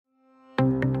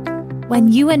When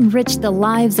you enrich the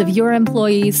lives of your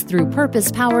employees through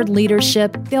purpose-powered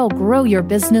leadership, they'll grow your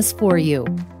business for you.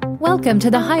 Welcome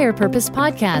to the Higher Purpose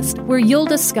Podcast, where you'll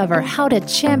discover how to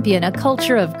champion a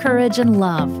culture of courage and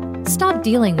love. Stop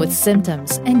dealing with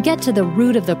symptoms and get to the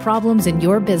root of the problems in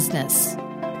your business.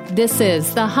 This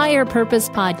is the Higher Purpose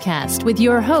Podcast with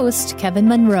your host, Kevin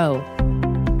Monroe.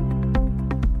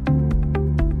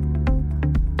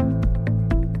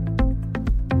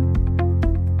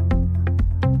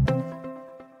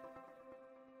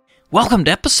 Welcome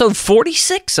to episode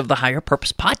 46 of the Higher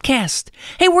Purpose Podcast.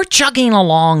 Hey, we're chugging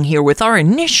along here with our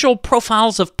initial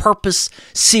Profiles of Purpose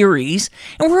series,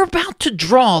 and we're about to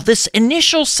draw this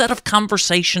initial set of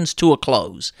conversations to a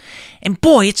close. And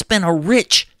boy, it's been a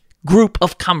rich group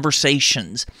of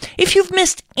conversations. If you've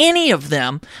missed any of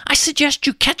them, I suggest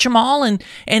you catch them all, and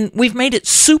we've made it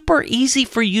super easy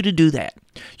for you to do that.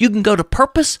 You can go to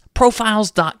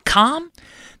purposeprofiles.com.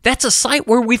 That's a site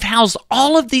where we've housed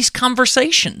all of these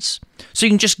conversations, so you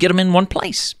can just get them in one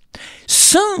place.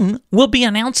 Soon, we'll be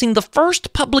announcing the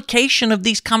first publication of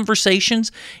these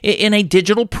conversations in a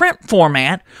digital print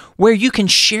format where you can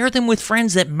share them with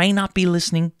friends that may not be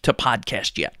listening to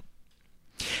podcast yet.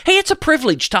 Hey, it's a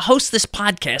privilege to host this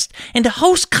podcast and to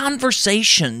host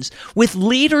conversations with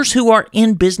leaders who are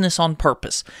in business on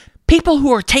purpose, people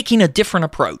who are taking a different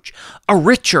approach, a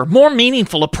richer, more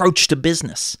meaningful approach to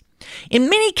business. In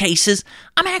many cases,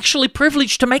 I'm actually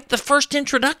privileged to make the first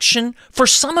introduction for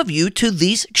some of you to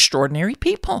these extraordinary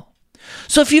people.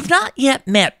 So if you've not yet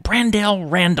met Brandel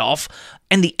Randolph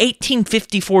and the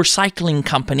 1854 Cycling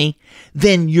Company,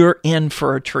 then you're in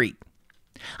for a treat.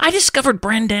 I discovered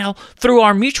Brandel through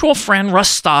our mutual friend Russ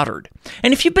Stoddard.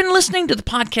 And if you've been listening to the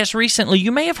podcast recently,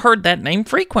 you may have heard that name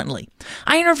frequently.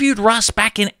 I interviewed Russ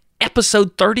back in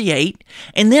episode 38,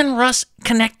 and then Russ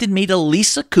connected me to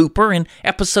Lisa Cooper in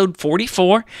episode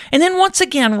 44, and then once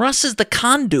again, Russ is the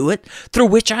conduit through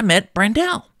which I met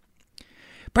Brandel.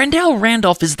 Brandel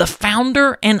Randolph is the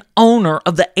founder and owner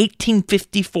of the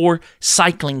 1854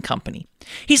 Cycling Company.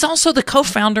 He's also the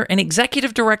co-founder and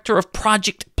executive director of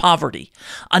Project Poverty,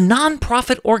 a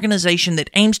nonprofit organization that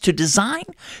aims to design,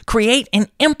 create, and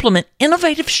implement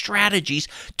innovative strategies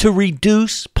to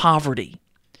reduce poverty.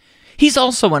 He's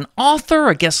also an author,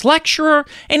 a guest lecturer,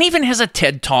 and even has a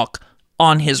TED Talk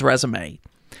on his resume.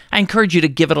 I encourage you to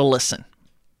give it a listen.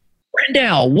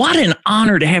 Brandel, what an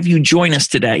honor to have you join us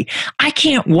today. I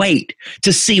can't wait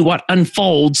to see what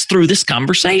unfolds through this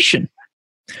conversation.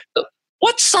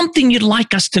 What's something you'd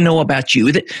like us to know about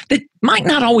you that might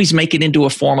not always make it into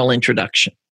a formal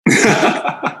introduction?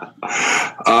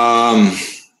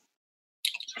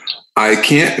 I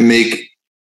can't make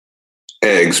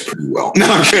eggs pretty well. No,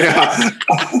 I'm kidding.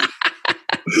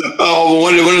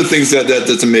 One of the things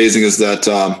that's amazing is that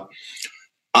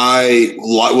I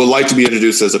would like to be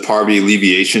introduced as a poverty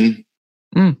alleviation,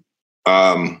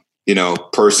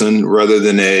 person rather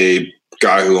than a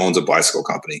guy who owns a bicycle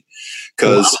company,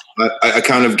 because I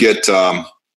kind of get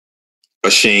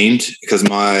ashamed because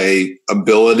my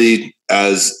ability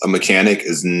as a mechanic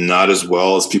is not as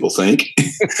well as people think.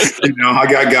 I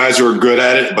got guys who are good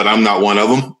at it, but I'm not one of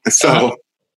them.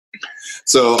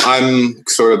 So I'm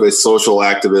sort of a social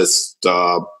activist,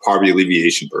 poverty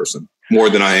alleviation person, more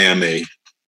than I am a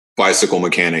bicycle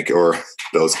mechanic or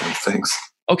those kind of things.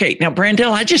 Okay, now,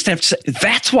 Brandel, I just have to say,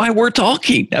 that's why we're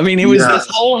talking. I mean, it was this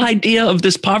whole idea of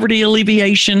this poverty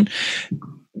alleviation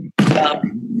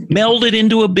melded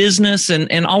into a business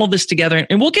and all of this together.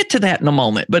 And we'll get to that in a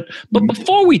moment. But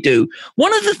before we do,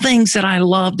 one of the things that I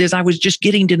loved as I was just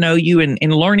getting to know you and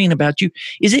learning about you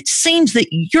is it seems that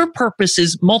your purpose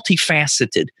is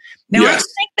multifaceted. Now, I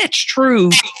think that's true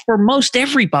for most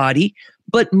everybody,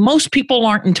 but most people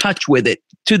aren't in touch with it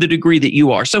to the degree that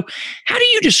you are. So how do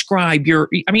you describe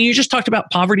you just talked about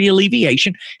poverty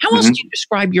alleviation. How else do you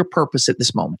describe your purpose at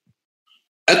this moment?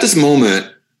 At this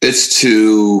moment, it's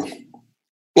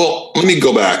let me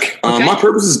go back. Okay. My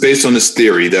purpose is based on this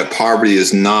theory that poverty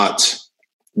is not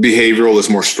behavioral, it's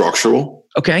more structural.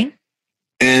 Okay.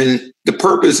 And the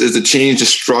purpose is to change the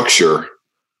structure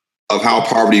of how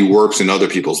poverty works in other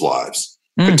people's lives,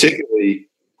 particularly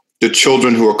the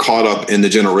children who are caught up in the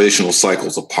generational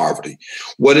cycles of poverty.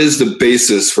 What is the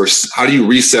basis for how do you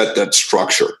reset that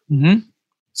structure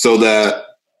so that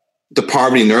the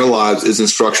poverty in their lives isn't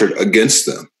structured against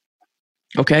them?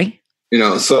 Okay.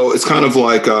 So it's kind of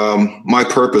like my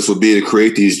purpose would be to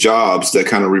create these jobs that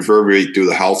kind of reverberate through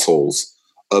the households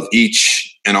of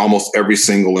each and almost every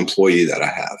single employee that I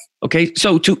have. Okay,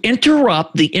 so to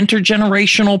interrupt the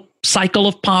intergenerational cycle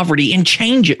of poverty and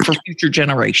change it for future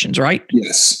generations, right?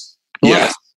 Yes.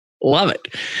 Love it.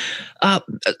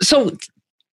 So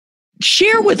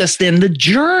share with us then the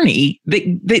journey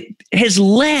that has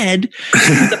led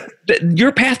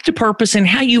your path to purpose and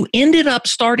how you ended up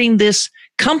starting this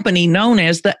company known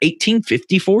as the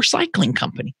 1854 Cycling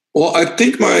Company. Well, I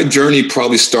think my journey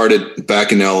probably started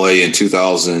back in LA in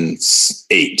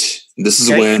 2008. This is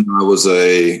when I was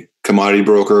a commodity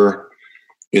broker,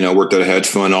 worked at a hedge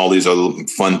fund, all these other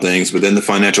fun things. But then the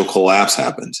financial collapse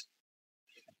happened.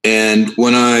 And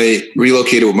when I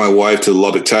relocated with my wife to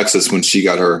Lubbock, Texas, when she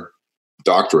got her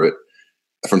doctorate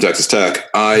from Texas Tech,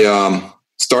 I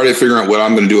started figuring out what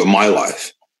I'm going to do with my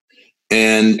life.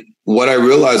 And what I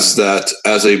realized is that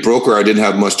as a broker, I didn't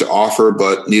have much to offer,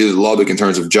 but needed Lubbock in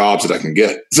terms of jobs that I can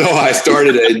get. So I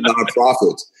started a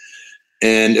nonprofit,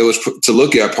 and it was to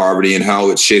look at poverty and how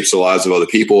it shapes the lives of other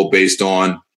people based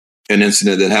on an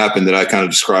incident that happened that I kind of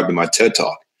described in my TED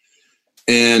Talk.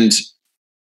 And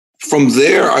from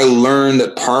there, I learned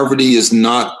that poverty is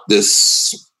not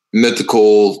this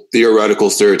mythical, theoretical,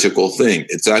 stereotypical thing.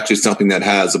 It's actually something that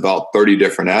has about 30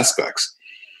 different aspects.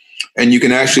 And you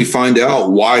can actually find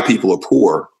out why people are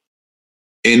poor,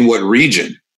 in what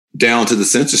region, down to the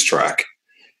census tract.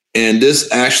 And this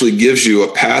actually gives you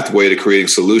a pathway to creating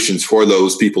solutions for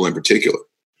those people in particular.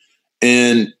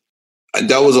 And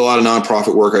that was a lot of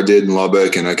nonprofit work I did in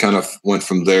Lubbock, and I kind of went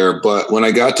from there. But when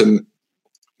I got to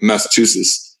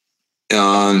Massachusetts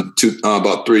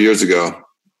about 3 years ago,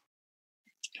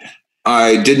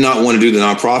 I did not want to do the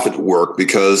nonprofit work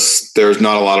because there's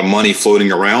not a lot of money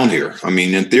floating around here. I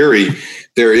mean, in theory,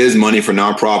 there is money for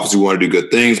nonprofits who want to do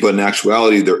good things, but in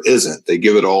actuality, there isn't. They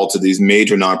give it all to these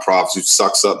major nonprofits who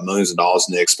sucks up millions of dollars,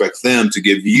 and they expect them to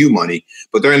give you money,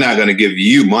 but they're not going to give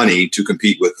you money to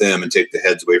compete with them and take the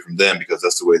heads away from them, because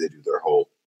that's the way they do their whole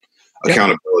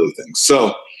accountability thing.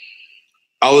 So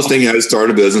I was thinking I'd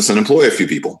start a business and employ a few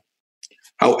people.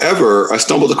 However, I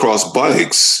stumbled across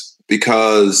bikes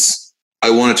because I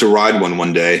wanted to ride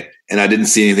one day, and I didn't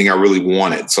see anything I really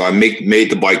wanted. So I made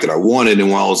the bike that I wanted,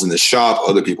 and while I was in the shop,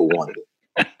 other people wanted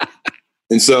it.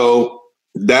 And so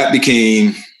that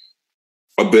became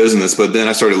a business. But then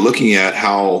I started looking at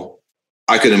how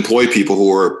I could employ people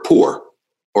who were poor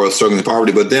or struggling with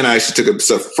poverty. But then I actually took it a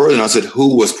step further, and I said,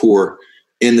 who was poor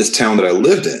in this town that I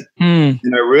lived in?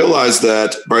 And I realized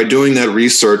that by doing that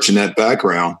research and that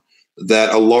background,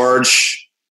 that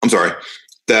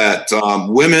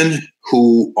women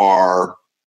who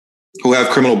have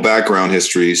criminal background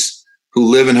histories,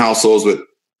 who live in households with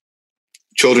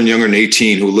children younger than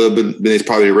 18, who live beneath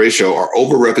poverty ratio, are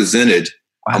overrepresented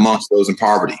amongst those in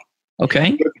poverty.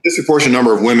 Okay. There's a disproportionate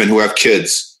number of women who have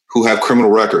kids who have criminal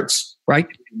records. Right.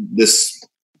 This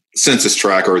census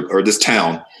tract or this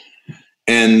town.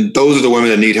 And those are the women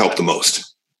that need help the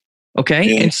most.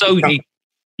 Okay. And so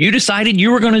you decided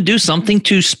you were going to do something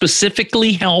to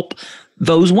specifically help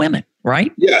those women,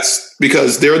 right? Yes,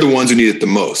 because they're the ones who need it the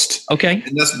most. Okay.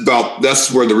 And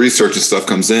that's where the research and stuff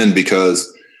comes in,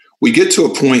 because we get to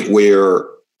a point where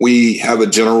we have a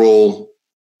general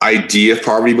idea of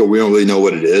poverty, but we don't really know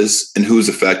what it is and who's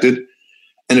affected.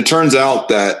 And it turns out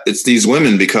that it's these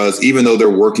women, because even though they're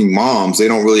working moms, they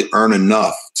don't really earn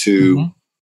enough to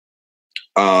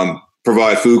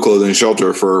provide food, clothing, and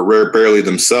shelter for barely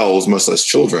themselves, much less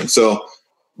children. So,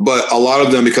 but a lot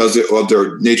of them, because of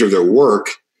their nature of their work,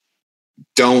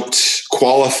 don't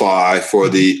qualify for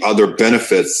the other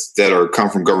benefits that come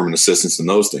from government assistance and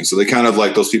those things. So they kind of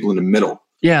like those people in the middle.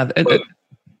 Yeah.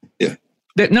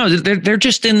 They're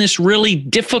just in this really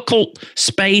difficult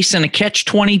space and a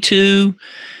catch-22.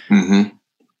 And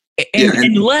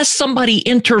unless somebody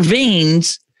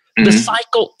intervenes, the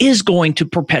cycle is going to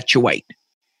perpetuate.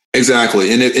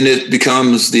 Exactly. And it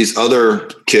becomes these other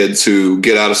kids who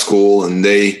get out of school and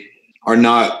they are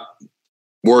not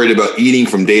worried about eating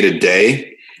from day to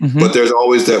day, but there's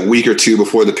always that week or two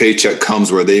before the paycheck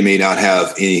comes where they may not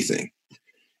have anything.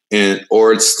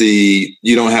 Or it's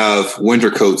you don't have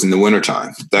winter coats in the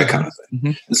wintertime, that kind of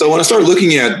thing. And so when I started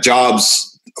looking at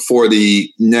jobs for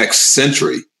the next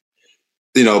century,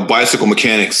 bicycle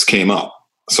mechanics came up.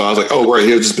 So I was like, oh, right,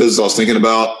 here's this business I was thinking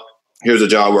about. Here's a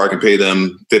job where I can pay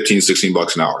them $15,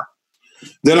 $16 an hour.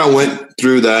 Then I went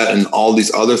through that and all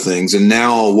these other things. And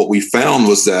now what we found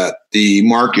was that the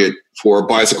market for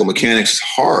bicycle mechanics is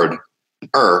harder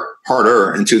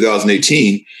in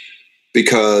 2018,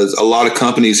 because a lot of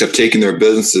companies have taken their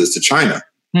businesses to China,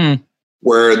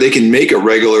 where they can make a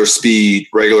regular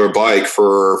bike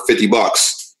for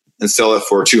 $50 and sell it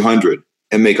for $200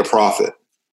 and make a profit.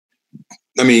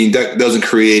 I mean, that doesn't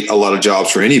create a lot of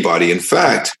jobs for anybody. In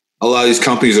fact, a lot of these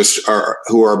companies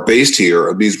who are based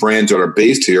here, these brands that are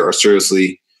based here,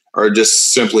 are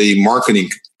just simply marketing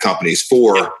companies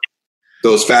for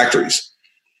those factories.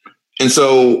 And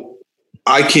so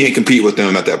I can't compete with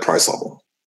them at that price level.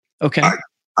 Okay.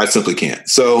 I simply can't.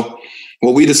 So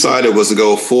what we decided was to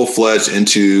go full-fledged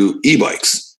into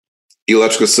e-bikes,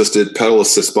 electric assisted, pedal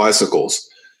assist bicycles.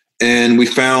 And we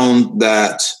found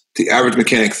that the average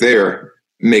mechanic there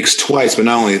makes twice, but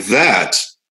not only that,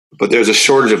 but there's a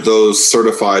shortage of those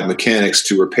certified mechanics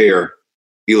to repair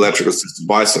electric assisted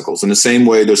bicycles. In the same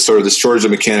way, there's sort of the shortage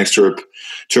of mechanics to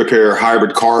repair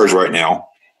hybrid cars right now.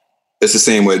 It's the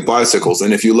same way with bicycles.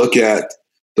 And if you look at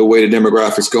the way the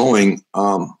demographics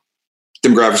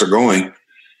are going,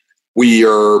 we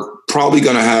are probably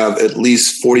going to have at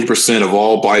least 40% of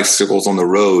all bicycles on the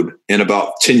road in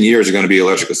about 10 years are going to be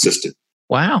electric assisted.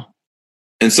 Wow.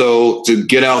 And so to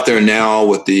get out there now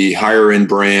with the higher end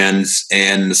brands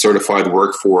and the certified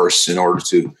workforce in order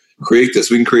to create this,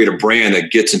 we can create a brand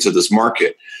that gets into this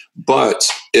market. But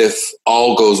if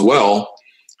all goes well,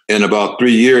 in about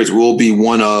 3 years, we'll be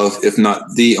one of, if not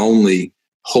the only,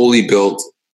 wholly built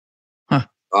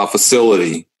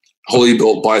facility, wholly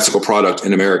built bicycle product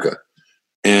in America.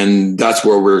 And that's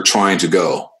where we're trying to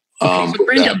go. Okay, so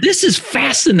Brenda, this is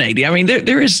fascinating. I mean,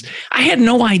 I had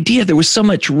no idea there was so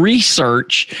much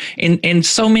research and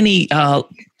so many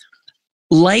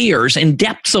layers and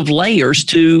depths of layers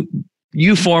to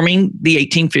you forming the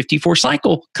 1854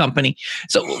 Cycle Company.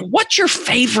 So what's your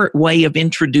favorite way of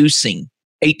introducing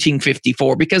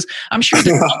 1854? Because I'm sure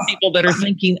there's some people that are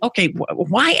thinking, okay,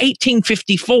 why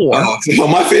 1854? Well,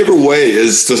 my favorite way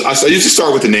is I used to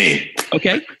start with the name.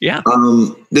 Okay, yeah.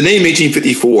 The name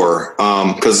 1854,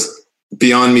 because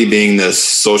beyond me being this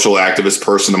social activist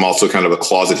person, I'm also kind of a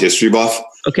closet history buff.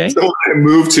 Okay. So when I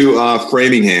moved to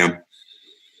Framingham,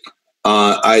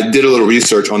 I did a little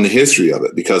research on the history of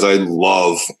it because I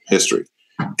love history.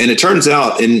 And it turns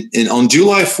out on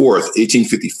July 4th,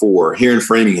 1854, here in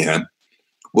Framingham,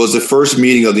 was the first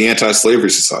meeting of the Anti-Slavery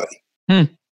Society. And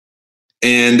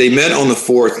they met on the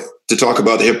 4th to talk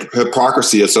about the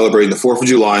hypocrisy of celebrating the 4th of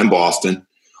July in Boston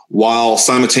while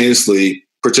simultaneously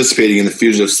participating in the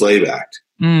Fugitive Slave Act.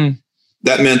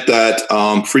 That meant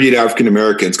that freed African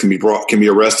Americans can be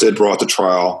arrested, brought to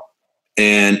trial,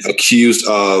 and accused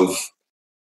of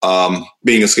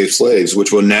being escaped slaves,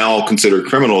 which were now considered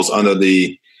criminals under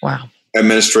the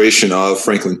administration of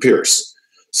Franklin Pierce.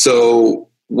 So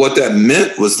what that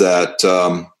meant was that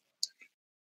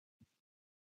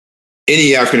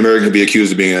any African American could be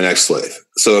accused of being an ex-slave.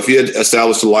 So if you had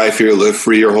established a life here, lived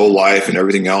free your whole life and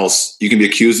everything else, you can be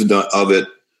accused of it,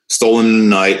 stolen in the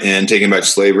night, and taken back to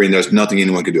slavery, and there's nothing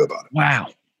anyone could do about it. Wow.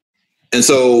 And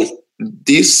so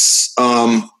these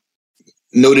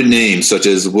noted names such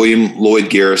as William Lloyd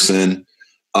Garrison,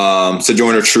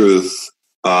 Sojourner Truth,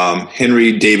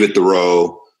 Henry David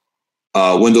Thoreau,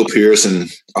 Wendell Pierce, and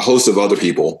a host of other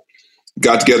people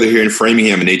got together here in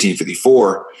Framingham in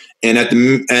 1854. And at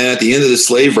the end of the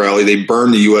slave rally, they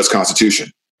burned the U.S.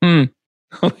 Constitution. And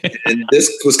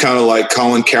this was kind of like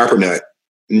Colin Kaepernick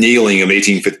kneeling in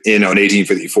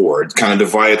 1854. It kind of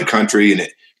divided the country and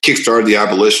it kickstarted the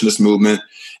abolitionist movement.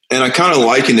 And I kind of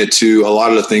liken it to a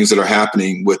lot of the things that are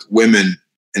happening with women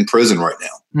in prison right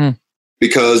now.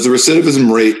 Because the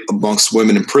recidivism rate amongst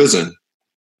women in prison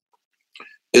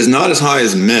is not as high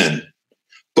as men,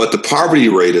 but the poverty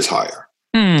rate is higher.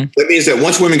 That means that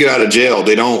once women get out of jail,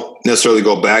 they don't necessarily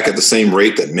go back at the same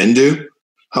rate that men do.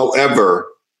 However,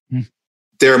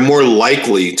 they're more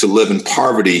likely to live in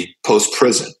poverty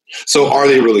post-prison. So are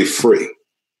they really free?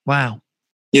 Wow.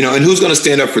 And who's going to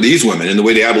stand up for these women in the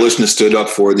way the abolitionists stood up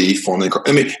for the formerly?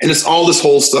 I mean, and it's all this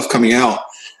whole stuff coming out.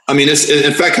 I mean, it's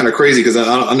in fact kind of crazy because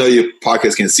I know your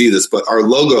podcast can't see this, but our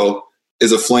logo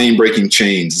is a flame breaking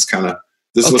chains. It's kind of,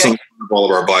 this is what's on all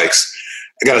of our bikes.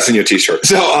 I got to send you a t-shirt.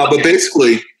 So, but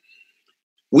basically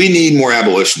we need more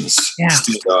abolitionists to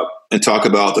stand up and talk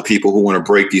about the people who want to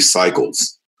break these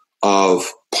cycles of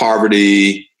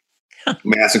poverty,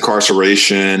 mass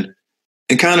incarceration,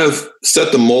 and kind of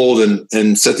set the mold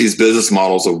and set these business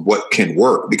models of what can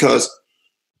work. Because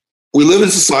we live in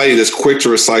a society that's quick to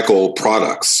recycle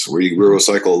products. We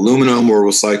recycle aluminum, we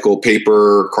recycle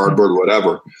paper, cardboard,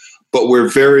 whatever. But we're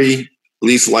very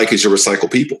least likely to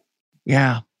recycle people.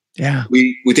 Yeah. Yeah.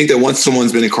 We think that once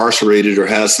someone's been incarcerated or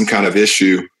has some kind of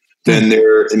issue, then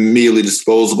they're immediately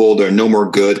disposable. They're no more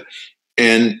good.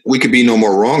 And we could be no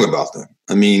more wrong about them.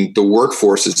 I mean, the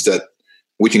workforces that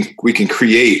we can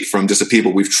create from just the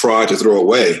people we've tried to throw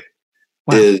away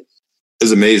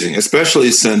is amazing,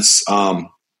 especially since a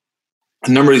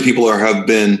number of these people have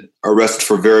been arrested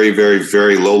for very, very,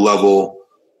 very low level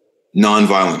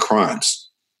nonviolent crimes.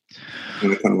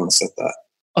 And I kind of want to set that.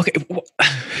 Okay.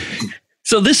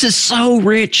 So this is so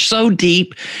rich, so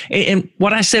deep. And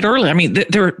what I said earlier, I mean,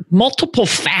 there are multiple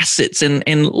facets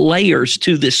and layers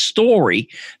to this story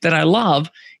that I love.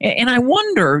 And I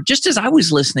wonder, just as I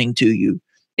was listening to you,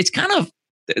 it's kind of,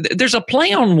 there's a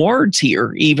play on words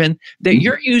here, even that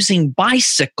you're using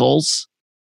bicycles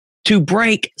to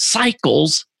break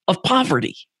cycles of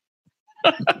poverty.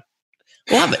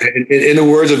 Love it. In the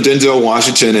words of Denzel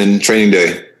Washington in Training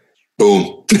Day,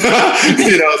 boom.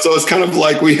 So it's kind of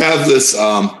like we have this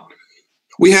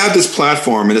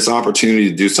platform and this opportunity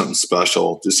to do something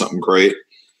special, do something great.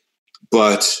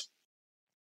 But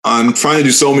I'm trying to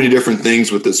do so many different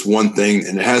things with this one thing,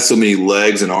 and it has so many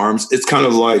legs and arms. It's kind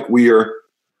of like we are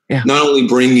not only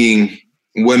bringing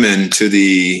women to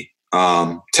the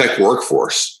tech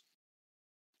workforce,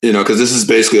 because this is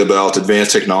basically about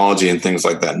advanced technology and things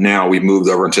like that. Now we've moved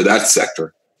over into that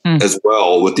sector as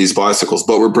well with these bicycles,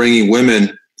 but we're bringing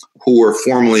women who are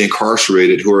formerly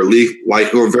incarcerated, who are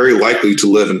very likely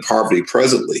to live in poverty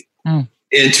presently,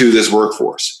 into this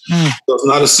workforce. So it's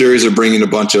not a series of bringing a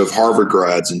bunch of Harvard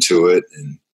grads into it.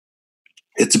 And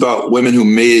it's about women who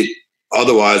may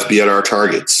otherwise be at our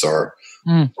targets or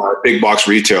big box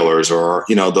retailers or,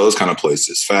 those kind of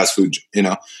places, fast food,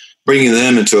 bringing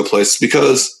them into a place,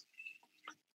 because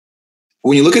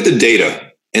when you look at the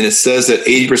data and it says that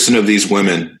 80% of these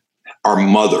women are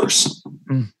mothers,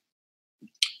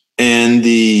 and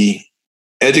the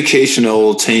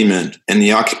educational attainment and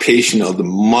the occupation of the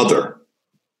mother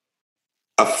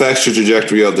affects the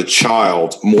trajectory of the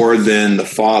child more than the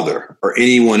father or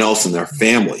anyone else in their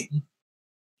family,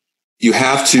 you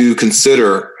have to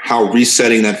consider how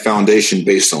resetting that foundation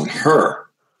based on her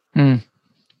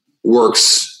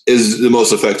works is the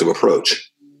most effective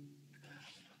approach.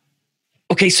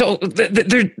 Okay, so what are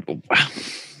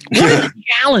the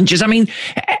challenges? I mean,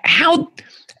 how...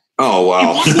 Oh, wow. In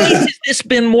what ways has this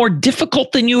been more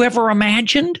difficult than you ever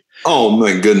imagined? Oh,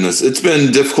 my goodness. It's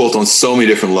been difficult on so many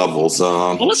different levels.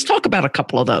 Well, let's talk about a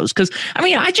couple of those, because,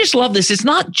 I just love this. It's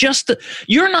not just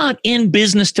you're not in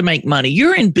business to make money.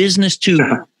 You're in business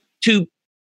to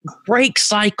break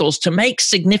cycles, to make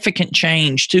significant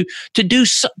change, to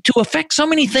affect so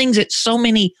many things at so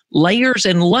many layers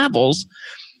and levels.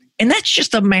 And that's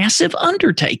just a massive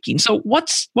undertaking. So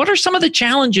what are some of the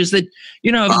challenges that,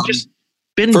 have just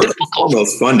been difficult?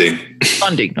 Almost funding.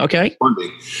 Funding, okay.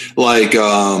 Funding. Like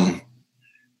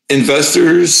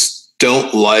investors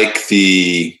don't like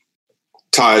the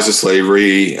ties to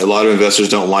slavery. A lot of investors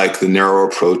don't like the narrow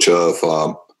approach of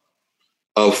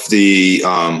the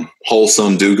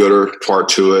wholesome do-gooder part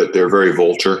to it. They're very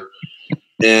vulture.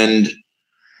 And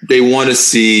they want to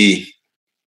see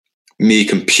me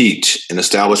compete and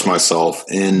establish myself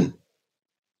in,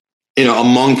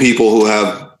 among people who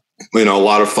have, a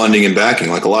lot of funding and backing.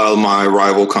 Like a lot of my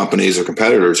rival companies or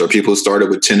competitors are people who started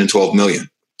with 10 and 12 million.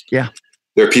 Yeah.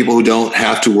 There are people who don't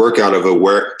have to work out of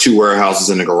two warehouses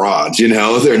in a garage.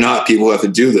 They're not people who have to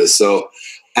do this. So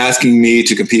asking me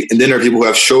to compete. And then there are people who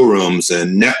have showrooms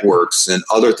and networks and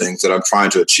other things that I'm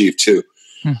trying to achieve too.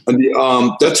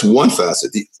 And that's one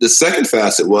facet. The second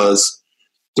facet was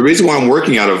the reason why I'm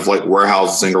working out of like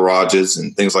warehouses and garages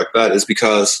and things like that is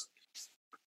because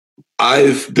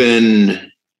I've been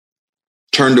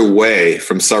turned away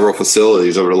from several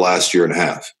facilities over the last year and a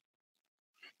half.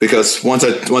 Because once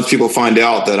people find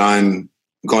out that I'm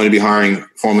going to be hiring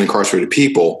formerly incarcerated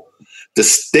people, the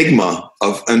stigma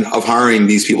of hiring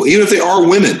these people, even if they are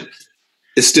women,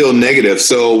 is still negative.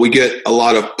 So we get a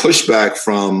lot of pushback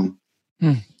from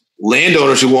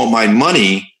landowners who want my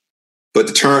money, but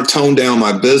to tone down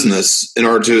my business in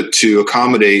order to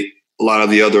accommodate a lot of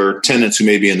the other tenants who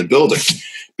may be in the building.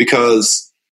 Because,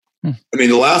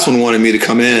 the last one wanted me to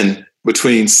come in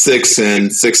between 6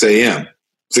 and 6 a.m.,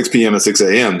 6 p.m. and 6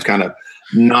 a.m. to kind of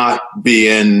not be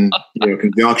in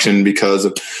conjunction because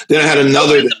of. Then I had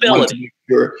another.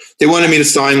 They wanted me to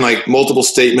sign like multiple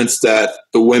statements that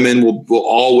the women will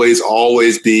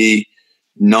always be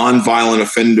nonviolent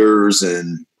offenders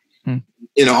and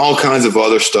all kinds of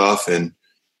other stuff and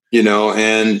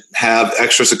and have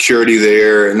extra security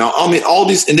there and all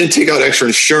these, and then take out extra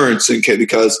insurance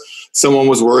because someone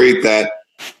was worried that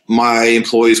my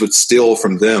employees would steal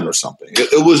from them or something.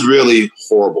 It was really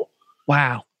horrible.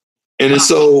 Wow. And it's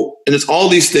all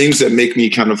these things that make me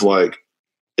kind of like,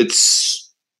 it's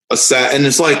a sad, and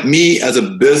it's like me as a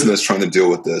business trying to deal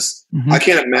with this. I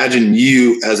can't imagine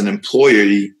you as an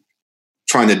employee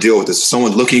trying to deal with this.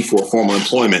 Someone looking for formal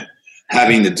employment,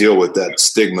 having to deal with that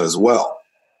stigma as well.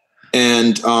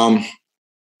 And a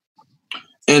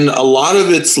lot of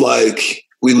it's like,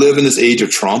 we live in this age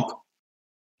of Trump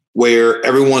where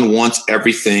everyone wants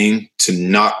everything to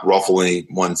not ruffle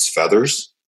anyone's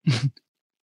feathers.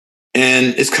 And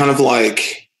it's kind of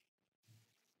like,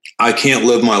 I can't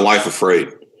live my life afraid.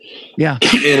 Yeah.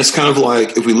 And it's kind of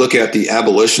like, if we look at the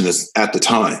abolitionists at the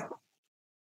time,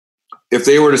 if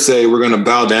they were to say, we're going to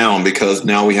bow down because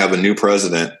now we have a new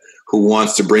president who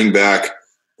wants to bring back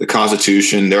the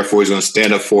Constitution, therefore he's going to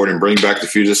stand up for it and bring back the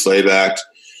Fugitive Slave Act,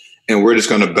 and we're just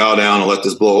going to bow down and let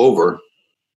this blow over,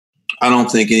 I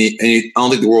don't think I don't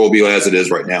think the world will be as it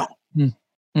is right now.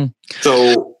 Mm-hmm.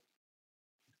 So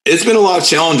it's been a lot of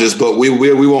challenges, but we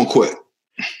won't quit.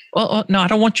 Well, no, I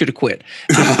don't want you to quit.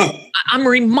 I'm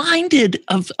reminded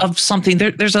of something.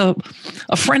 There's a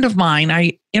friend of mine.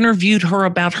 I interviewed her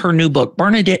about her new book,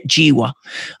 Bernadette Jiwa.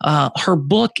 Her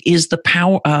book is The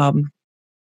Power,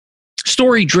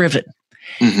 Story Driven.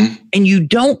 Mm-hmm. And you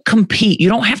don't compete. You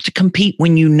don't have to compete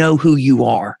when you know who you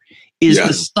are, is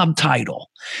the subtitle.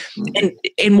 Mm-hmm.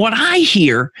 And what I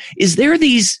hear is there are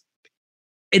these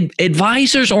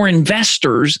advisors or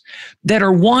investors that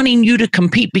are wanting you to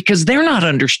compete because they're not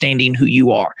understanding who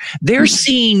you are. They're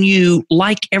seeing you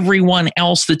like everyone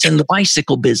else that's in the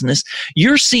bicycle business.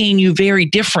 You're seeing you very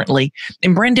differently.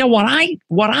 And Brandell,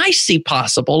 what I see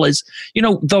possible is,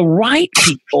 the right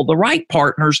people, the right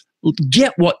partners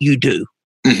get what you do.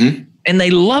 Mm-hmm. And they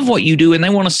love what you do and they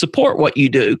want to support what you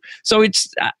do. So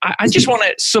I just want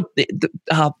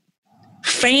to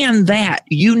fan that,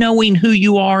 you knowing who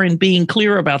you are and being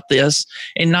clear about this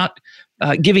and not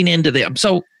giving in to them.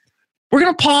 So we're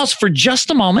going to pause for just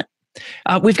a moment.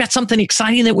 We've got something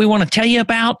exciting that we want to tell you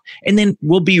about, and then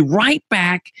we'll be right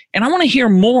back. And I want to hear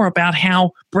more about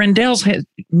how Brandell's has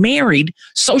married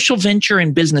social venture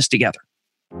and business together.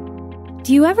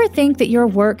 Do you ever think that your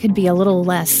work could be a little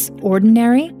less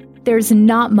ordinary? There's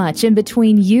not much in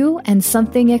between you and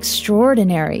something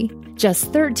extraordinary.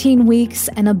 Just 13 weeks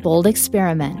and a bold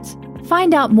experiment.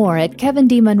 Find out more at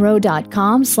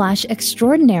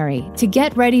KevinDmonroe.com/extraordinary to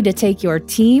get ready to take your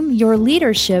team, your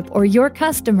leadership, or your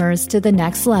customers to the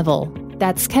next level.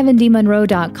 That's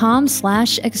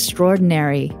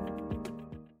KevinDmonroe.com/extraordinary.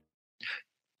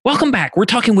 Welcome back. We're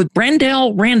talking with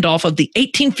Brandell Randolph of the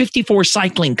 1854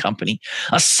 Cycling Company,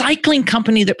 a cycling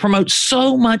company that promotes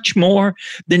so much more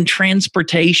than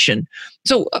transportation.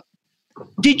 So,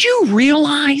 did you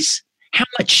realize how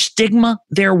much stigma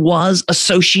there was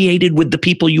associated with the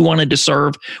people you wanted to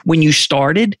serve when you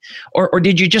started? Or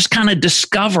did you just kind of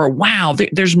discover, wow,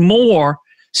 there's more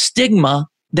stigma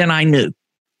than I knew?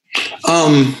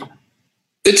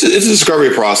 It's a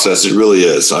discovery process. It really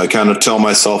is. I kind of tell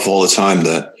myself all the time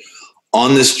that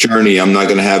on this journey, I'm not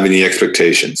going to have any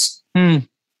expectations. I'm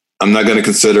not going to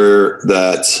consider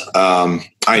that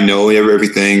I know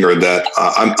everything or that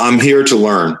I'm here to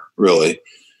learn, really.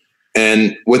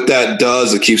 And what that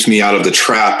does, it keeps me out of the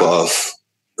trap of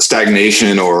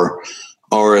stagnation or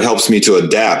it helps me to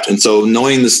adapt. And so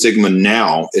knowing the stigma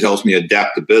now, it helps me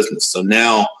adapt the business. So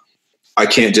now I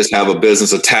can't just have a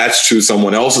business attached to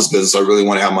someone else's business. I really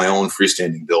want to have my own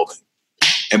freestanding building.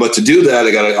 But to do that,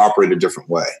 I got to operate a different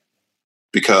way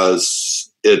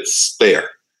because it's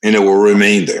there and it will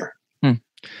remain there.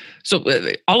 So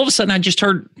all of a sudden, I just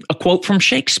heard a quote from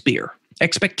Shakespeare.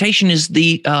 Expectation is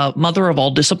the mother of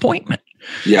all disappointment.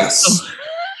 Yes. So,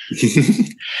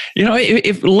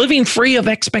 if living free of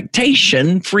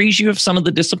expectation frees you of some of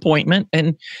the disappointment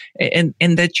and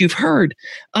that you've heard.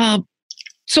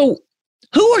 So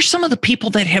who are some of the people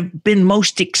that have been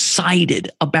most excited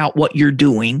about what you're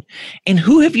doing, and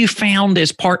who have you found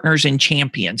as partners and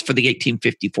champions for the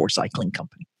 1854 Cycling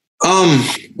Company?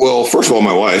 Well, first of all,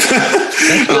 my wife.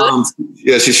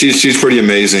 Yeah, she's pretty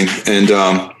amazing. And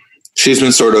she's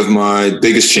been sort of my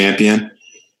biggest champion,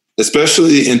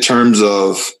 especially in terms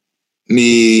of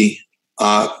me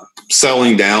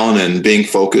settling down and being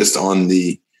focused on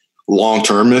the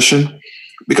long-term mission.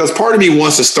 Because part of me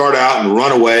wants to start out and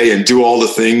run away and do all the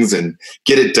things and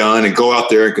get it done and go out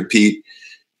there and compete.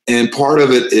 And part of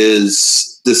it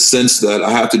is the sense that I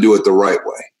have to do it the right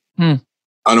way.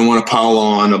 I don't want to pile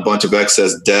on a bunch of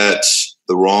excess debt,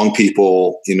 the wrong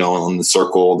people, on the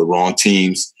circle, the wrong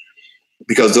teams,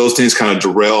 because those things kind of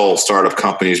derail startup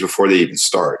companies before they even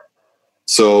start.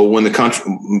 So by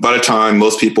the time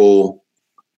most people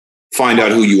find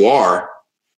out who you are,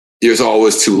 it's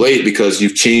always too late because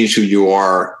you've changed who you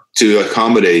are to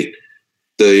accommodate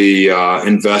the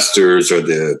investors or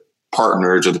the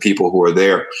partners or the people who are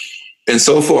there. And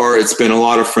so far, it's been a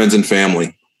lot of friends and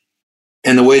family.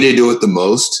 And the way they do it the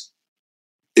most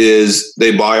is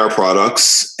they buy our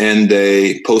products and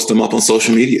they post them up on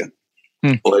social media.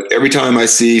 Like every time I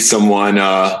see someone,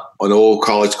 an old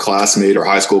college classmate or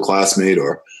high school classmate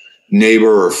or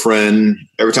neighbor or friend,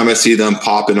 every time I see them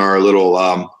pop in our little,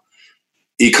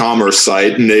 e-commerce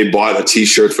site and they bought a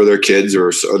t-shirt for their kids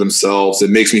or themselves, it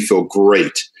makes me feel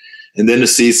great. And then to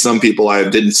see some people I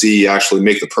didn't see actually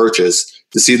make the purchase,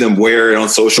 to see them wear it on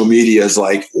social media is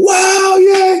like, wow,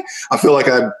 yay. I feel like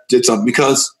I did something,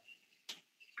 because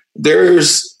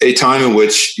there's a time in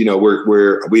which, you know,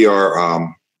 we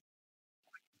are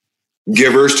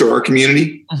givers to our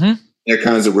community. Mm-hmm. There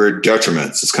kinds of weird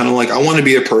detriments. It's kind of like, I want to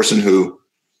be a person who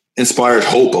inspires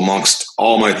hope amongst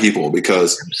all my people,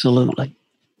 because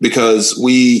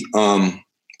we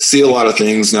see a lot of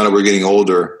things now that we're getting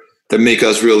older that make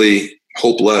us really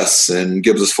hopeless and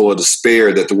gives us full of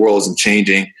despair that the world isn't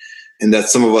changing and that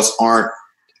some of us aren't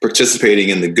participating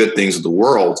in the good things of the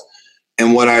world.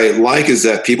 And what I like is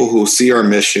that people who see our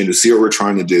mission, who see what we're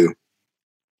trying to do,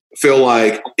 feel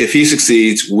like if he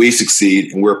succeeds, we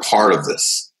succeed, and we're part of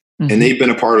this. Mm-hmm. And they've been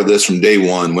a part of this from day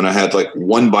one. When I had like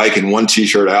one bike and one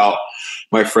t-shirt out,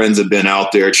 my friends have been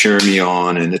out there cheering me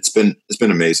on, and it's been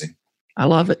amazing. I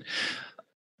love it.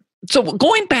 So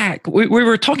going back, we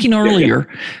were talking earlier,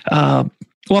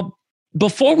 well,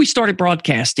 before we started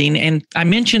broadcasting, and I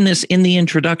mentioned this in the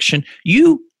introduction,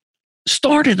 you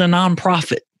started a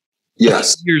nonprofit.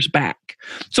 Yes. Years back.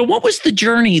 So what was the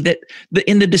journey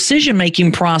in the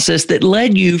decision-making process that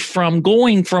led you from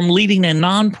going from leading a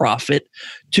nonprofit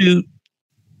to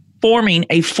forming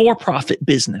a for-profit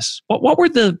business? What were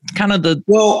the kind of the...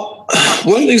 Well,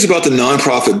 one of the things about the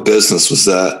nonprofit business was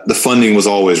that the funding was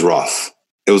always rough.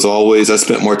 It was always, I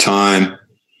spent more time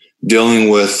dealing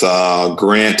with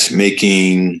grant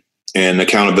making and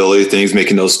accountability things,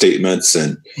 making those statements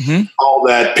and all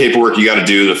that paperwork you got to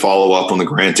do to follow up on the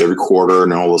grant every quarter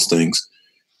and all those things.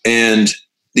 And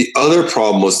the other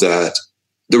problem was that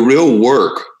the real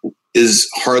work is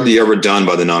hardly ever done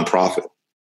by the nonprofit.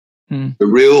 The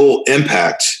real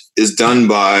impact is done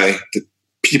by the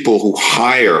people who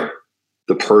hire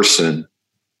the person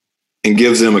and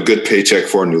gives them a good paycheck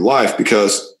for a new life.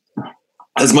 Because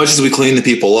as much as we clean the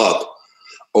people up,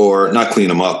 or not clean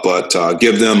them up, but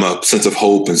give them a sense of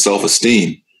hope and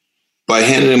self-esteem, by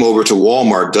handing them over to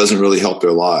Walmart doesn't really help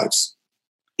their lives,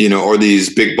 you know, or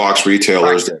these big box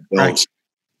retailers that don't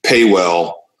pay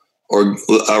well or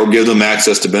give them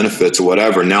access to benefits or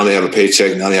whatever. Now they have a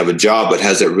paycheck, now they have a job, but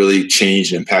has it really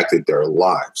changed and impacted their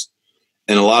lives?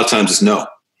 And a lot of times it's no.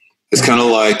 It's kind of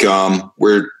like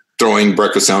we're throwing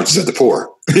breakfast sandwiches at the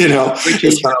poor, you know?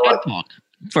 It's kind of like...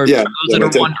 For those that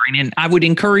are wondering, and I would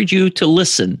encourage you to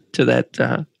listen to that.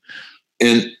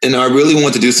 And I really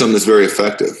want to do something that's very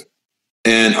effective.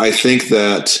 And I think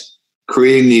that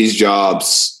creating these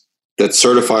jobs that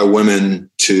certify women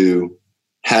to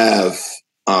have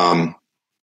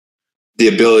the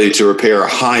ability to repair a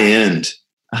high-end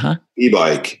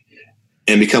e-bike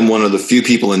and become one of the few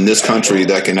people in this country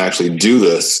that can actually do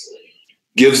this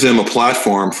gives them a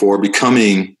platform for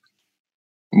becoming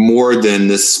more than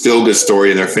this feel-good story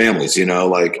in their families, you know,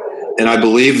 like, and I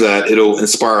believe that it'll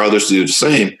inspire others to do the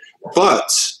same.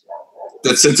 But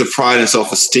that sense of pride and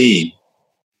self-esteem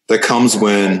that comes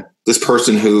when this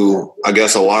person who I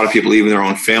guess a lot of people, even their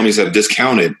own families, have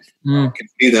discounted, can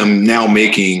see them now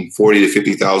making $40,000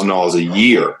 to $50,000 a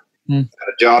year at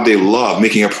a job they love,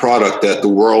 making a product that the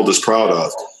world is proud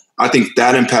of. I think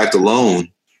that impact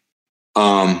alone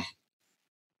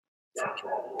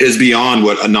is beyond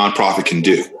what a nonprofit can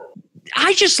do.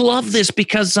 I just love this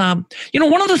because, you know,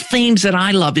 one of the themes that I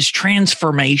love is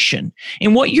transformation.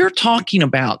 And what you're talking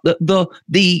about,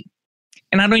 the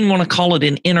and I don't even want to call it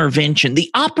an intervention,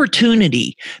 the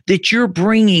opportunity that you're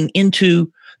bringing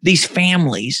into these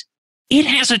families, it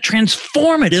has a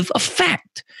transformative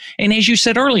effect. And as you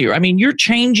said earlier, I mean, you're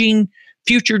changing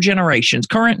future generations,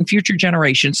 current and future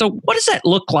generations. So what does that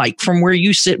look like from where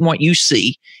you sit and what you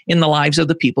see in the lives of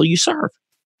the people you serve?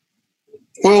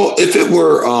 Well, if it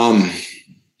were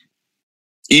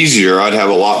easier, I'd have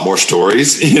a lot more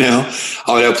stories, you know,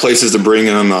 I would have places to bring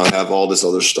them. I'd have all this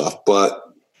other stuff, but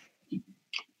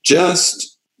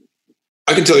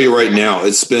I can tell you right now,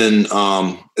 it's been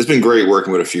great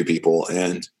working with a few people,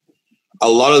 and a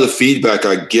lot of the feedback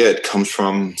I get comes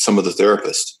from some of the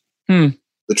therapists,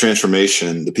 the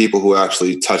transformation, the people who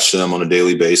actually touch them on a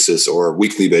daily basis or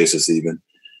weekly basis even,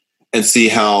 and see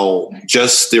how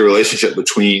just the relationship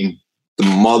between the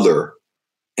mother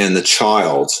and the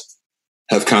child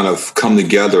have kind of come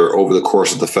together over the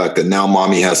course of the fact that now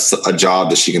mommy has a job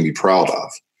that she can be proud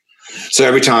of. So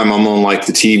every time I'm on like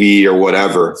the TV or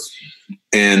whatever,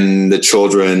 and the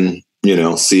children, you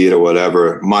know, see it or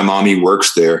whatever, my mommy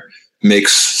works there,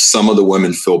 makes some of the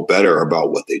women feel better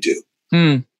about what they do.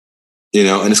 You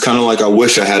know, and it's kind of like, I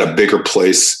wish I had a bigger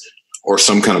place or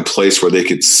some kind of place where they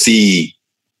could see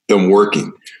them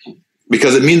working,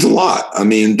 because it means a lot. I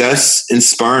mean, that's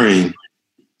inspiring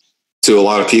to a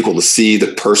lot of people to see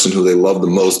the person who they love the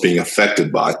most being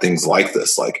affected by things like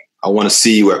this. Like, I want to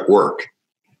see you at work,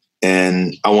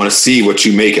 and I want to see what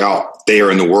you make out there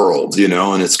in the world,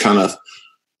 and it's kind of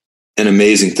an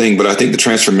amazing thing. But I think the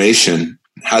transformation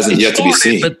hasn't yet to be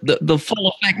seen. But the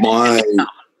full effect.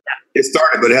 It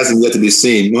started, but it hasn't yet to be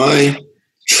seen. My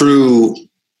true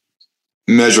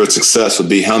measure of success would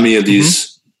be how many of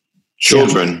these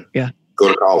children go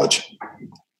to college.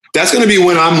 That's going to be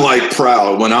when I'm like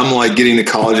proud, when I'm like getting the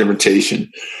college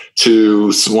invitation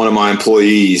to one of my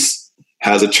employees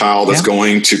has a child that's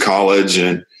going to college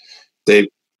and they've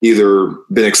either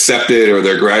been accepted or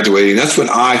they're graduating. That's when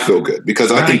I feel good,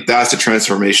 because I think that's the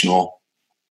transformational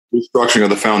restructuring of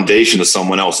the foundation of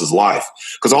someone else's life.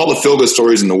 Because all the feel-good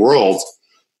stories in the world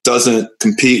doesn't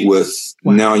compete with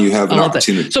now you have an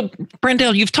opportunity. So,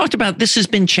 Brandell, you've talked about this has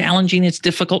been challenging. It's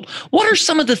difficult. What are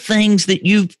some of the things that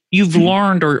you've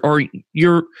learned or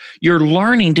you're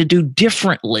learning to do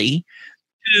differently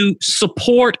to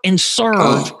support and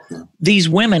serve these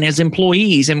women as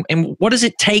employees? And what does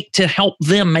it take to help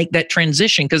them make that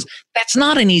transition? Because that's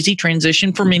not an easy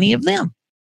transition for many of them.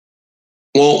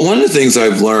 Well, one of the things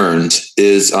I've learned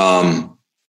is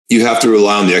you have to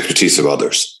rely on the expertise of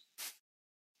others.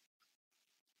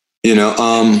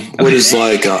 What is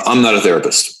like, I'm not a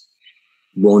therapist.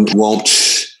 Won't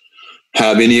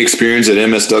have any experience at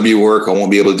MSW work. I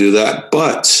won't be able to do that.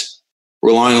 But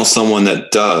relying on someone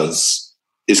that does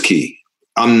is key.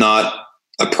 I'm not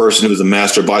a person who's a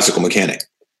master bicycle mechanic.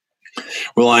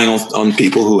 Relying on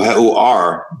people who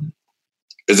are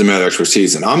is a matter of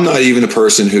expertise. And I'm not even a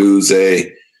person who's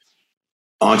a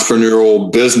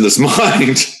entrepreneurial business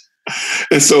mind.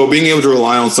 And so being able to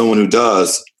rely on someone who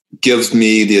does gives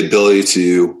me the ability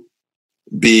to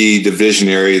be the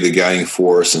visionary, the guiding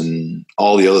force, and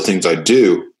all the other things I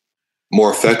do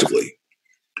more effectively.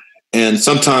 And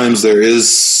sometimes there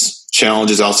is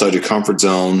challenges outside your comfort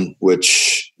zone,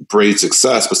 which breeds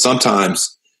success. But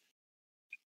sometimes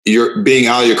you're being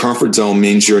out of your comfort zone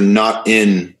means you're not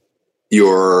in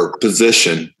your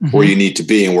position where you need to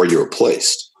be and where you're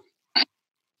placed.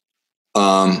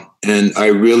 And I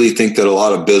really think that a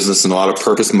lot of business and a lot of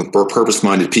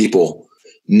purpose-minded people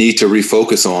need to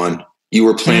refocus on, you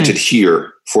were planted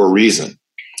here for a reason.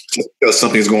 Just because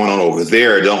something's going on over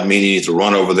there, don't mean you need to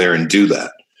run over there and do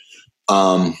that.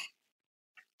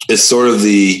 It's sort of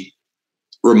the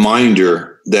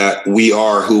reminder that we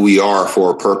are who we are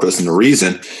for a purpose and a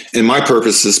reason. And my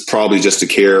purpose is probably just to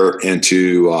care and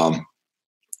to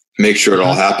make sure it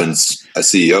all happens as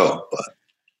CEO,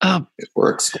 but it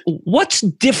works. What's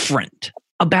different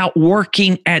about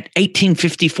working at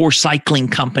 1854 Cycling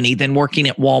Company than working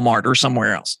at Walmart or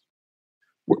somewhere else?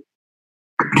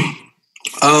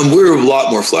 We're a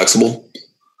lot more flexible.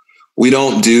 We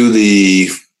don't do the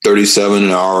 37 an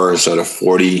hour instead of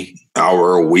 40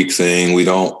 hour a week thing. We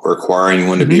don't require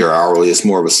anyone to be here hourly. It's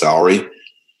more of a salary,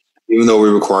 even though we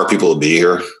require people to be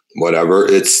here, whatever.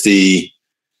 It's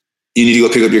you need to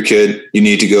go pick up your kid. You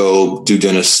need to go do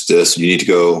dentist this. You need to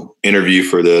go interview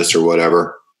for this or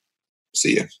whatever.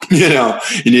 See you.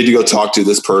 You need to go talk to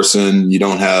this person. You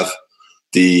don't have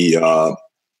the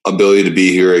ability to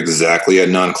be here exactly at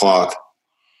 9:00.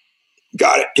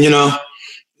 Got it.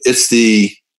 It's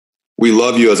we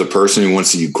love you as a person. We want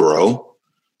to see you grow.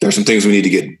 There's some things we need to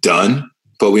get done,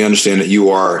 but we understand that you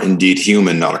are indeed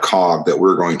human, not a cog that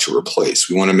we're going to replace.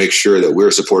 We want to make sure that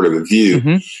we're supportive of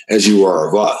you as you are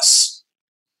of us.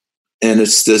 And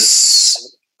it's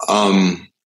this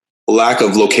lack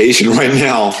of location right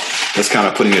now that's kind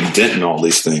of putting a dent in all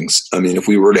these things. I mean, if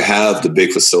we were to have the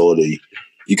big facility,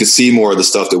 you could see more of the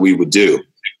stuff that we would do,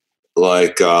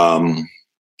 like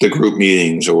the group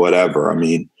meetings or whatever. I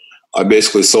mean, I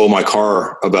basically sold my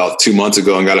car about 2 months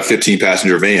ago and got a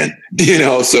 15-passenger van,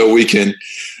 so we can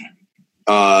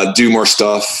do more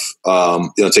stuff,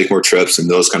 take more trips and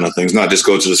those kind of things, not just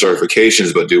go to the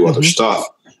certifications, but do other stuff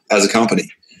as a company.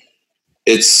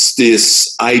 It's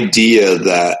this idea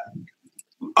that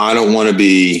I don't want to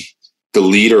be the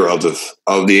leader of the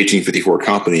 1854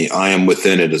 company. I am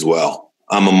within it as well.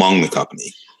 I'm among the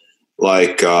company.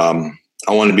 Like,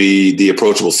 I want to be the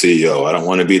approachable CEO. I don't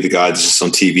want to be the guy that's just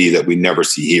on TV that we never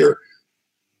see here.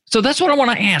 So that's what I want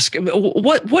to ask.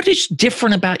 What is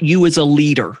different about you as a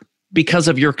leader because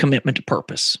of your commitment to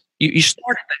purpose? You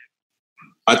started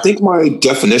that. I think my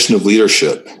definition of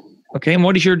leadership. Okay, and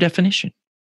what is your definition?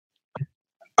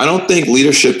 I don't think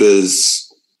leadership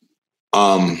is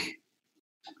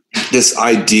this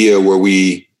idea where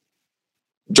we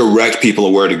direct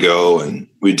people where to go and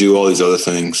we do all these other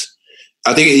things.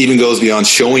 I think it even goes beyond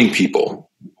showing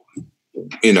people,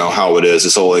 how it is.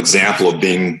 This whole example of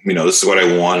being, this is what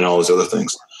I want and all those other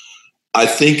things. I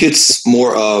think it's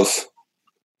more of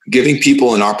giving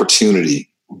people an opportunity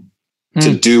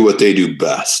to do what they do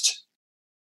best.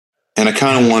 And I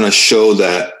kind of want to show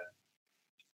that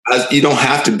you don't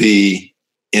have to be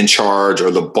in charge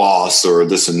or the boss or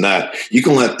this and that. You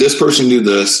can let this person do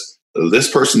this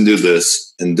person do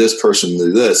this, and this person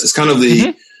do this. It's kind of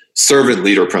the servant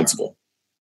leader principle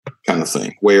kind of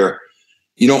thing, where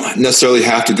you don't necessarily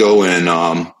have to go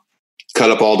and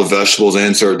cut up all the vegetables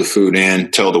and serve the food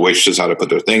and tell the waitresses how to put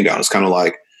their thing down. It's kind of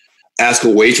like, ask a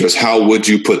waitress, how would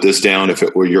you put this down if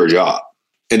it were your job?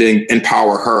 And then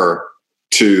empower her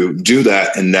to do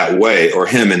that in that way, or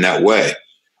him in that way,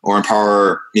 or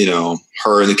empower,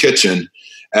 her in the kitchen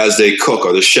as they cook,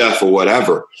 or the chef or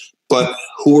whatever. But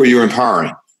who are you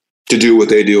empowering to do what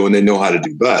they do and they know how to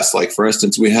do best? Like, for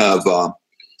instance, we have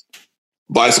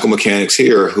bicycle mechanics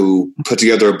here who put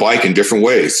together a bike in different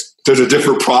ways. There's a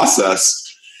different process.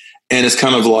 And it's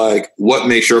kind of like, what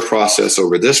makes your process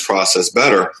over this process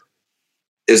better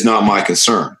is not my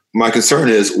concern. My concern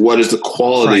is, what is the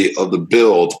quality of the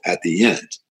build at the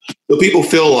end? So people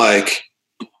feel like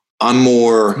I'm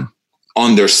more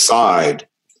on their side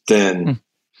than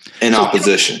in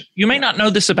opposition. You may not know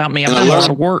this about me. I've done a lot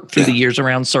of work through the years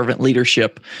around servant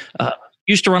leadership.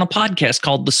 Used to run a podcast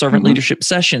called the Servant Leadership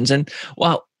Sessions. And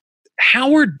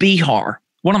Howard Behar,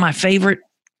 one of my favorite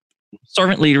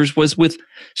servant leaders, was with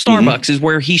Starbucks, is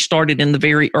where he started in the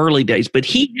very early days. But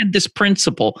he had this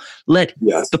principle: let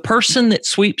the person that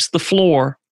sweeps the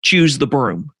floor choose the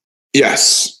broom.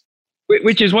 Yes.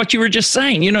 Which is what you were just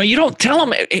saying. You don't tell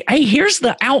them, hey, here's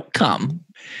the outcome.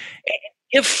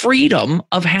 Give freedom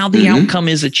of how the outcome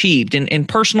is achieved, and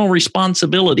personal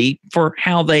responsibility for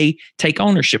how they take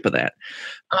ownership of that.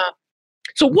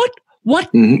 So what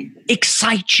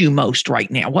excites you most right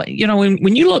now? What,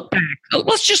 when you look back,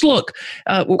 let's just look,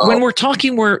 when we're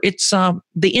talking where it's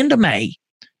the end of May,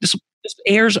 this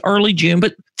airs early June,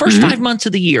 but first 5 months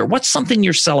of the year, what's something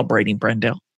you're celebrating,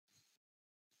 Brendel?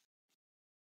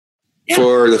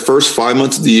 For the first 5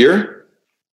 months of the year,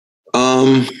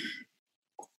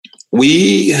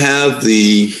 we have for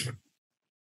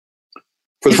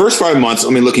the first 5 months,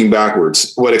 looking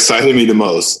backwards, what excited me the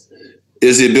most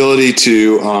is the ability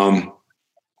to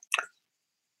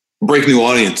break new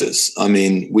audiences.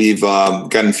 We've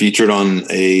gotten featured on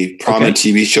a prominent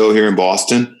TV show here in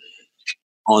Boston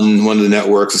on one of the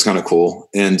networks. It's kind of cool.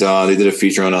 And they did a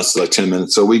feature on us, like 10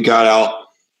 minutes. So we got out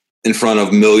in front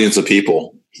of millions of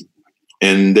people,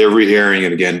 and they're re-airing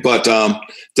it again. But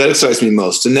that excites me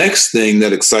most. The next thing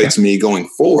that excites me going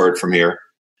forward from here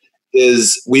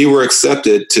is we were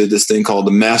accepted to this thing called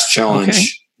the Mass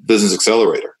Challenge Business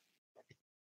Accelerator.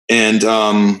 And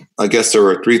I guess there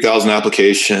were 3,000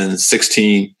 applications,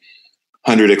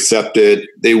 1,600 accepted.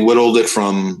 They whittled it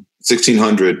from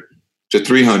 1,600 to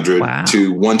 300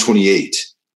 to 128.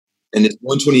 And this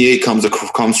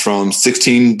 128 comes from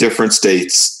 16 different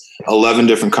states, 11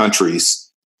 different countries,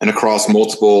 and across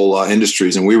multiple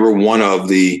industries. And we were one of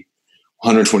the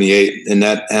 128. And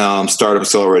that Startup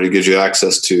Accelerator gives you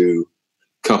access to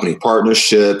company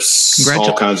partnerships,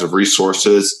 all kinds of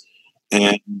resources.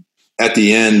 And at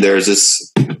the end, there's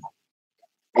this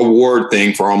award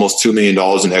thing for almost $2 million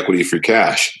in equity-free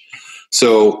cash.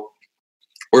 So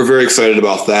we're very excited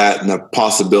about that and the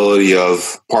possibility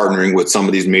of partnering with some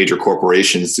of these major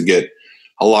corporations to get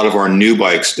a lot of our new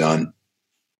bikes done.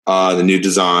 The new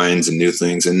designs and new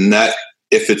things. And that,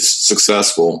 if it's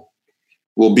successful,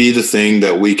 will be the thing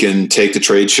that we can take to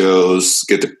trade shows,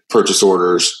 get the purchase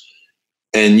orders,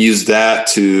 and use that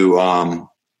to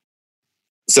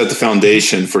set the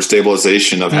foundation for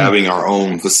stabilization of having our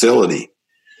own facility,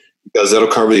 because that'll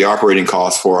cover the operating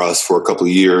costs for us for a couple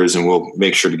of years, and we'll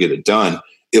make sure to get it done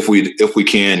if we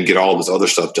can get all this other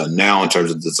stuff done now in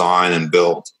terms of design and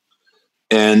build.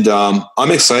 And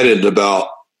I'm excited about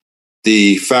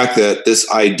the fact that this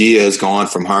idea has gone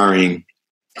from hiring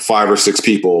 5 or 6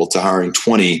 people to hiring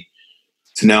 20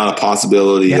 to now the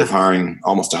possibility of hiring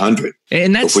almost 100.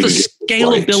 And that's the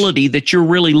scalability that you're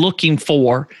really looking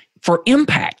for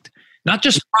impact, not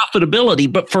just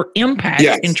profitability, but for impact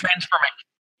in transformation.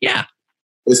 Yeah.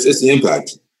 It's the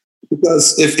impact.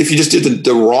 Because if you just did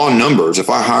the raw numbers, if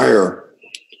I hire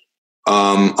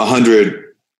 100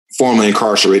 formerly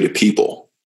incarcerated people,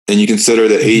 and you consider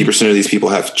that 80% of these people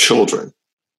have children,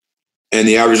 and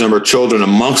the average number of children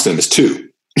amongst them is 2,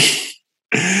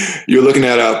 you're looking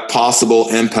at a possible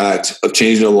impact of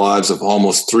changing the lives of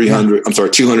almost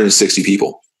 260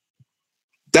 people.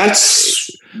 That's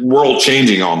world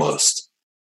changing almost.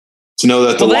 To know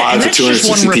that the lives of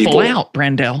 260 people. That's people. one ripple out,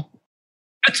 Brendel.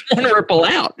 That's one ripple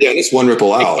out. Yeah, that's one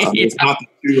ripple out. It's not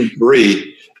the 2 and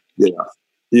 3. Yeah.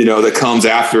 that comes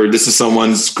after. This is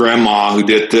someone's grandma who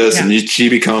did this, and she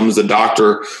becomes a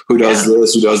doctor who does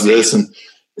this, and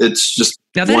it's just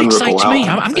now that excites me.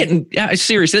 I'm getting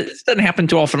serious. This doesn't happen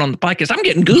too often on the podcast. I'm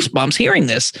getting goosebumps hearing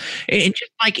this, and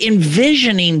just like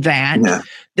envisioning that.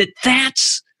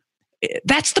 That's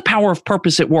the power of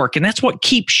purpose at work, and that's what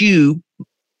keeps you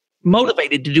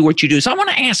motivated to do what you do. So I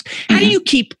want to ask, how do you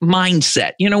keep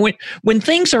mindset? When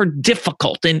things are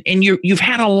difficult and you've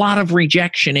had a lot of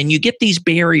rejection and you get these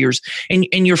barriers and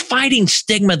you're fighting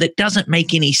stigma that doesn't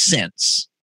make any sense.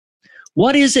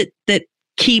 What is it that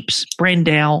keeps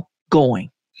Brandell going?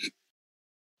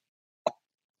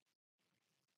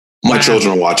 My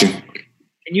children are watching.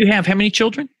 And you have how many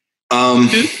children?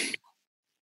 Two.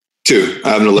 I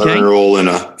have an 11-year-old and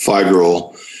a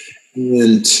 5-year-old.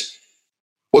 And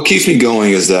what keeps me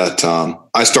going is that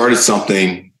I started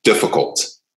something difficult,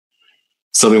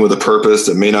 something with a purpose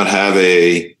that may not have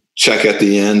a check at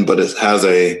the end, but it has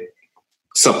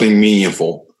something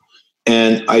meaningful.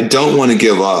 And I don't want to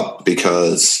give up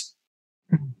because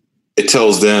it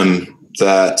tells them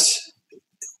that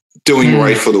doing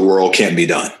right for the world can't be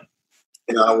done.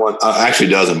 And actually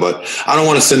doesn't, but I don't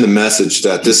want to send the message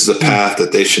that this is a path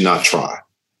that they should not try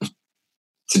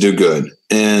to do good.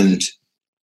 And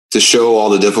to show all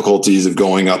the difficulties of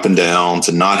going up and down,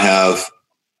 to not have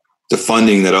the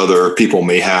funding that other people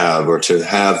may have, or to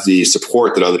have the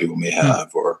support that other people may have,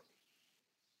 or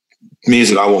means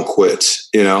that I won't quit,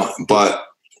 but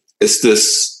it's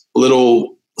this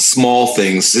little small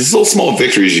things, these little small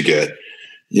victories you get,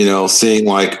 seeing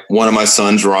like one of my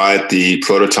sons ride the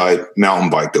prototype mountain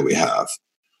bike that we have,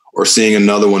 or seeing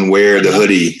another one wear the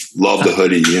hoodie, love the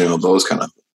hoodie, those kind of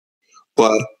things.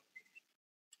 But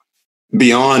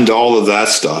beyond all of that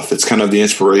stuff, it's kind of the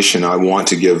inspiration I want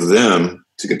to give them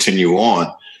to continue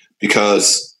on,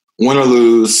 because win or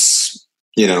lose,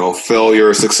 failure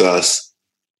or success,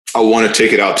 I want to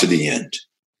take it out to the end.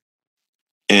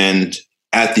 And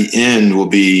at the end will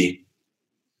be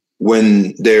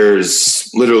when there's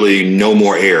literally no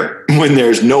more air, when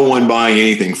there's no one buying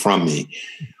anything from me,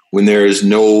 when there's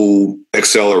no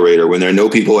accelerator, when there are no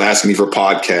people asking me for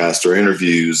podcasts or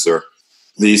interviews or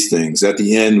these things. At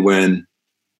the end, when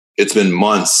it's been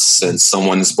months since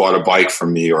someone's bought a bike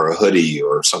from me or a hoodie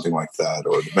or something like that,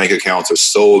 or the bank accounts are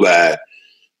so bad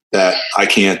that I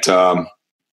can't,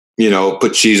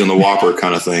 put cheese on the Whopper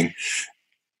kind of thing.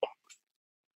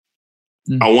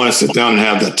 I want to sit down and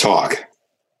have that talk,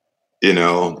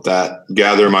 that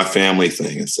gather my family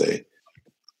thing and say,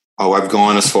 oh, I've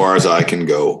gone as far as I can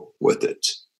go with it.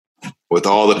 With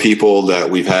all the people that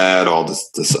we've had, all this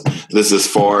is as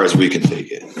far as we can take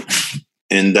it.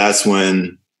 And that's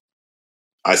when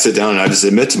I sit down and I just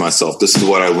admit to myself, this is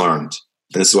what I learned.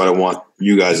 And this is what I want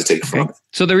you guys to take from it.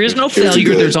 So there is no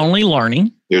failure. There's only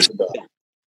learning.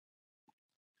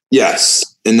 Yes.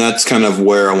 And that's kind of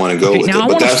where I want to go with it.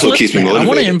 But that's what keeps me motivated. I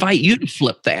want to invite you to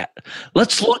flip that.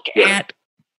 Let's look at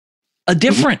a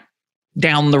different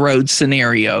down the road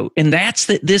scenario. And that's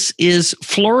that this is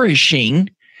flourishing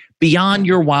beyond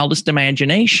your wildest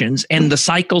imaginations, and the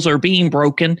cycles are being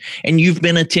broken, and you've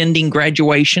been attending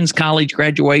graduations, college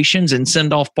graduations, and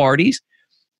send-off parties.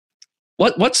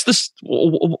 What's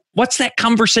that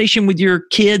conversation with your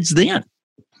kids then?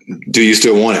 Do you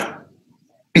still want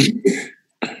it?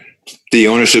 The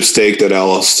ownership stake that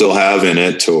I'll still have in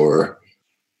it, or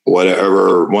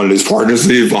whatever one of these partners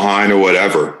leave behind, or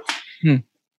whatever.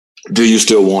 Do you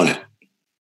still want it?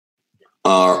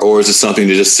 Or is it something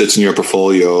that just sits in your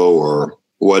portfolio or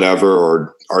whatever?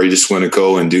 Or are you just going to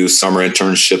go and do summer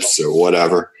internships or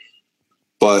whatever?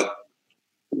 But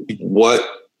what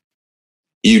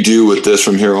you do with this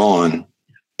from here on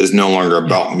is no longer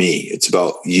about me. It's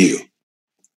about you.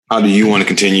 How do you want to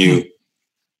continue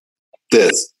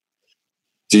this?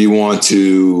 Do you want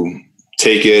to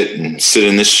take it and sit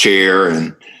in this chair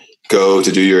and go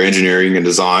to do your engineering and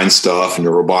design stuff and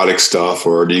your robotic stuff?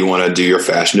 Or do you want to do your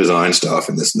fashion design stuff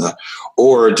and this and that?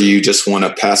 Or do you just want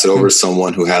to pass it over to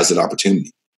someone who has that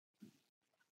opportunity?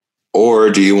 Or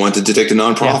do you want to take the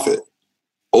nonprofit?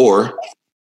 Or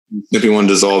if you want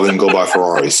to dissolve it and go buy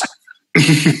Ferraris?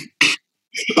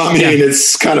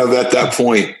 It's kind of at that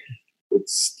point,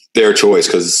 it's their choice,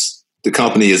 because the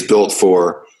company is built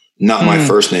for not my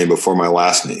first name, but for my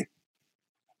last name.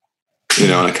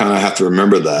 And I kind of have to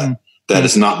remember that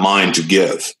it's not mine to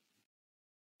give,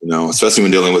 especially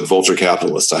when dealing with vulture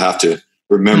capitalists. I have to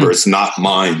remember it's not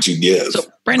mine to give. So,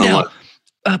 Brandell,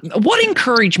 what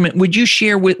encouragement would you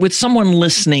share with someone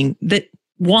listening that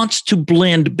wants to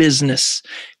blend business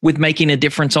with making a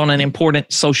difference on an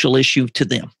important social issue to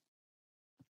them?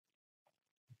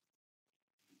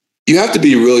 You have to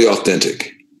be really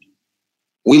authentic.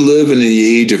 we live in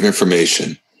the age of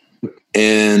information.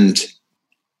 And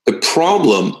the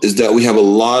problem is that we have a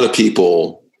lot of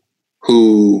people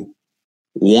who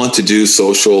want to do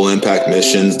social impact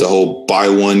missions, the whole buy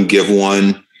one, give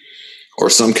one, or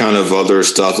some kind of other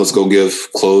stuff. Let's go give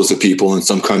clothes to people in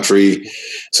some country.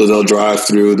 So they'll drive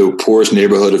through the poorest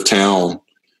neighborhood of town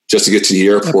just to get to the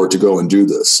airport to go and do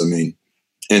this. I mean,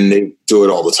 and they do it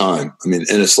all the time. I mean,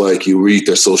 and it's like you read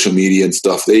their social media and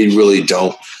stuff. They really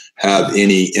don't have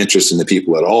any interest in the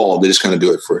people at all. They just kind of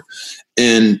do it for,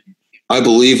 and I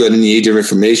believe that in the age of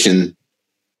information,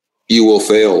 you will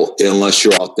fail unless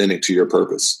you're authentic to your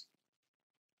purpose,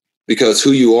 because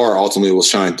who you are ultimately will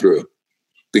shine through,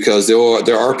 because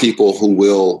there are people who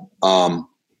will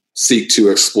seek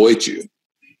to exploit you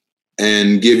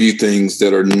and give you things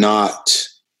that are not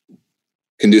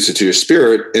conducive to your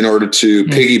spirit in order to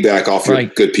piggyback off your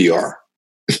good PR.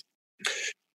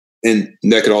 And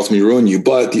that could ultimately ruin you.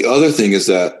 But the other thing is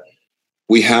that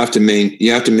you have to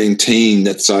maintain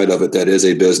that side of it that is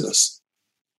a business.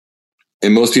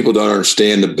 And most people don't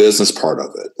understand the business part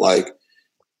of it. Like,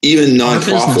 even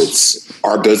nonprofits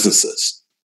are businesses.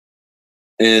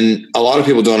 And a lot of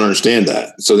people don't understand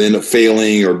that. So they end up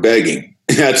failing or begging.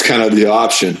 That's kind of the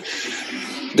option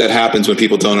that happens when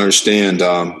people don't understand.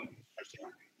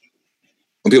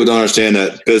 When people don't understand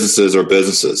that businesses are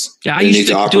businesses. Yeah, I used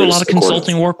to do a lot of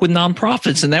consulting work with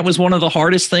nonprofits, and that was one of the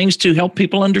hardest things to help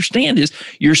people understand is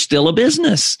you're still a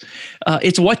business.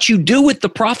 It's what you do with the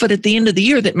profit at the end of the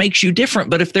year that makes you different.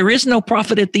 But if there is no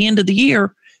profit at the end of the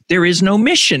year, there is no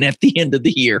mission at the end of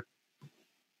the year.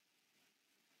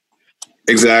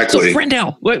 Exactly. So,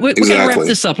 Brandel, we're going to wrap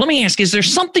this up. Let me ask, is there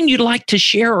something you'd like to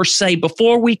share or say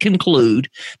before we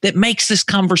conclude that makes this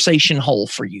conversation whole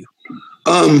for you?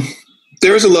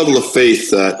 There's a level of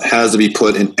faith that has to be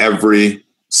put in every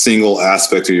single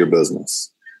aspect of your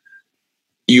business.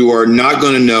 You are not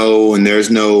going to know, and there's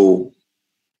no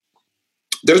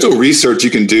research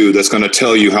you can do that's going to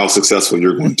tell you how successful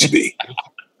you're going to be.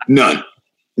 None.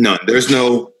 There's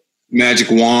no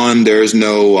magic wand. There's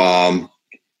no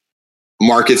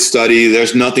market study.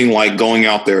 There's nothing like going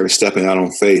out there and stepping out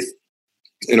on faith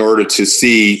in order to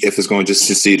see if it's going to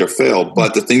succeed or fail.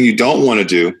 But the thing you don't want to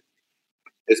do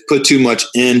is put too much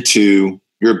into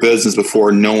your business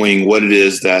before knowing what it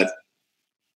is that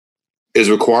is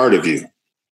required of you.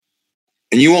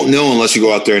 And you won't know unless you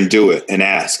go out there and do it and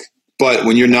ask. But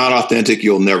when you're not authentic,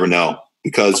 you'll never know,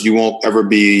 because you won't ever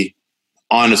be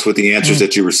honest with the answers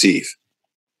that you receive.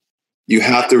 You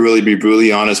have to really be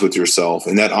brutally honest with yourself.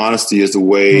 And that honesty is the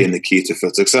way and the key to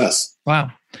success.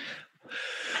 Wow.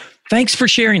 Thanks for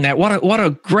sharing that. What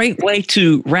a great way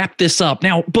to wrap this up.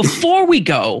 Now, before we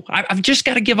go, I've just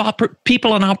got to give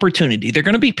people an opportunity. There are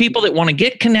going to be people that want to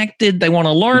get connected. They want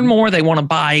to learn more. They want to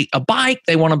buy a bike.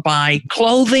 They want to buy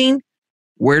clothing.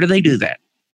 Where do they do that?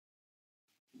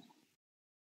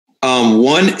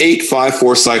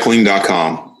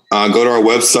 1854cycling.com. Go to our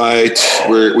website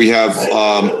where we have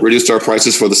reduced our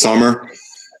prices for the summer.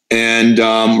 And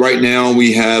right now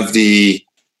we have the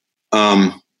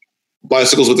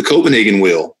bicycles with the Copenhagen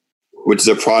wheel, which is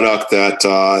a product that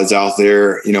is out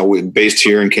there, based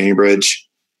here in Cambridge,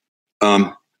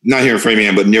 not here in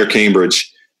Framingham, but near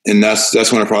Cambridge. And that's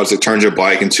one of the products that turns your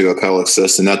bike into a pedal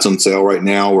assist. And that's on sale right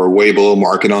now. We're way below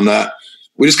market on that.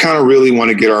 We just kind of really want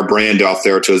to get our brand out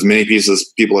there to as many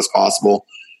people as possible.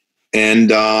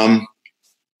 And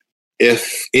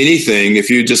if anything, if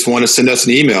you just want to send us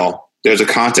an email, there's a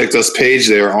contact us page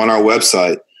there on our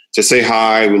website. Just say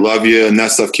hi, we love you, and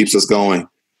that stuff keeps us going.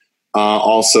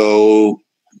 Also,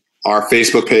 our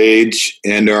Facebook page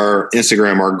and our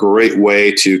Instagram are a great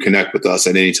way to connect with us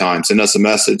at any time. Send us a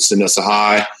message, send us a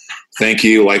hi. Thank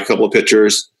you, like a couple of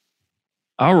pictures.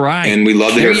 All right. And we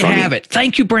love to hear from you. There you have it.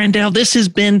 Thank you, Brandel. This has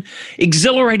been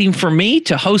exhilarating for me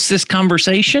to host this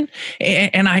conversation.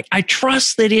 And I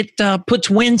trust that it puts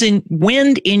wind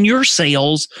in your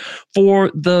sails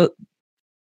for the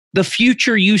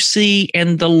future you see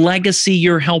and the legacy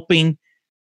you're helping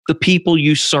the people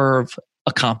you serve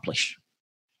accomplish.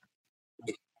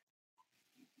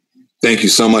 Thank you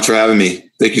so much for having me.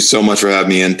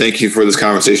 And thank you for this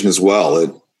conversation as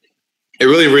well. It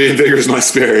really reinvigorates my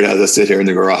spirit as I sit here in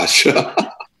the garage.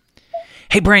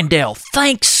 Hey, Brandel,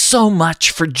 thanks so much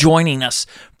for joining us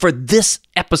for this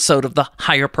episode of the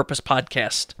Higher Purpose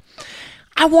Podcast.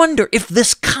 I wonder if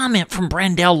this comment from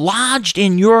Brandel lodged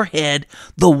in your head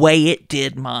the way it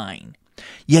did mine.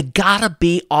 You gotta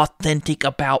be authentic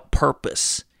about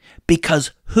purpose,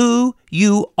 because who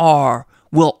you are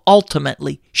will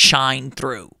ultimately shine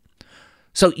through.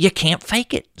 So you can't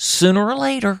fake it. Sooner or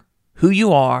later, who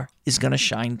you are is going to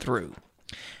shine through.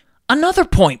 Another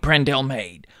point Brandel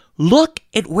made: Look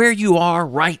at where you are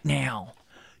right now.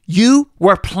 You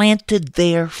were planted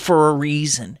there for a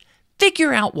reason.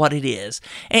 Figure out what it is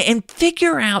and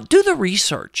do the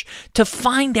research to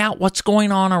find out what's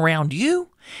going on around you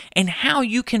and how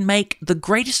you can make the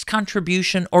greatest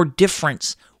contribution or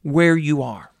difference where you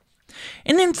are.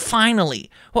 And then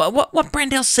finally, what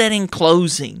Brandell said in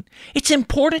closing, it's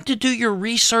important to do your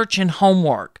research and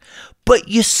homework, but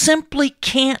you simply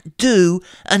can't do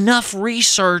enough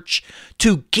research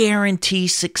to guarantee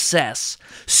success.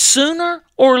 Sooner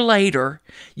or later,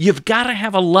 you've got to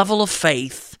have a level of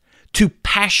faith to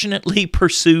passionately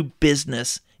pursue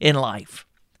business in life.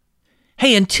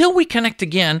 Hey, until we connect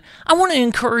again, I want to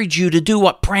encourage you to do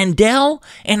what Brandell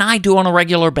and I do on a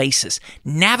regular basis,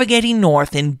 navigating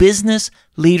north in business,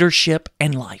 leadership,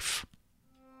 and life.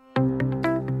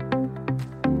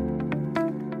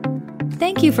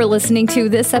 Thank you for listening to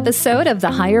this episode of the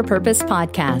Higher Purpose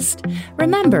Podcast.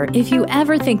 Remember, if you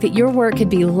ever think that your work could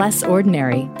be less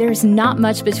ordinary, there's not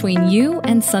much between you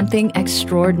and something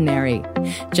extraordinary.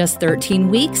 Just 13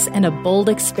 weeks and a bold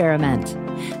experiment.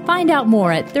 Find out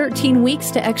more at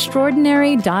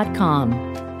 13weekstoextraordinary.com.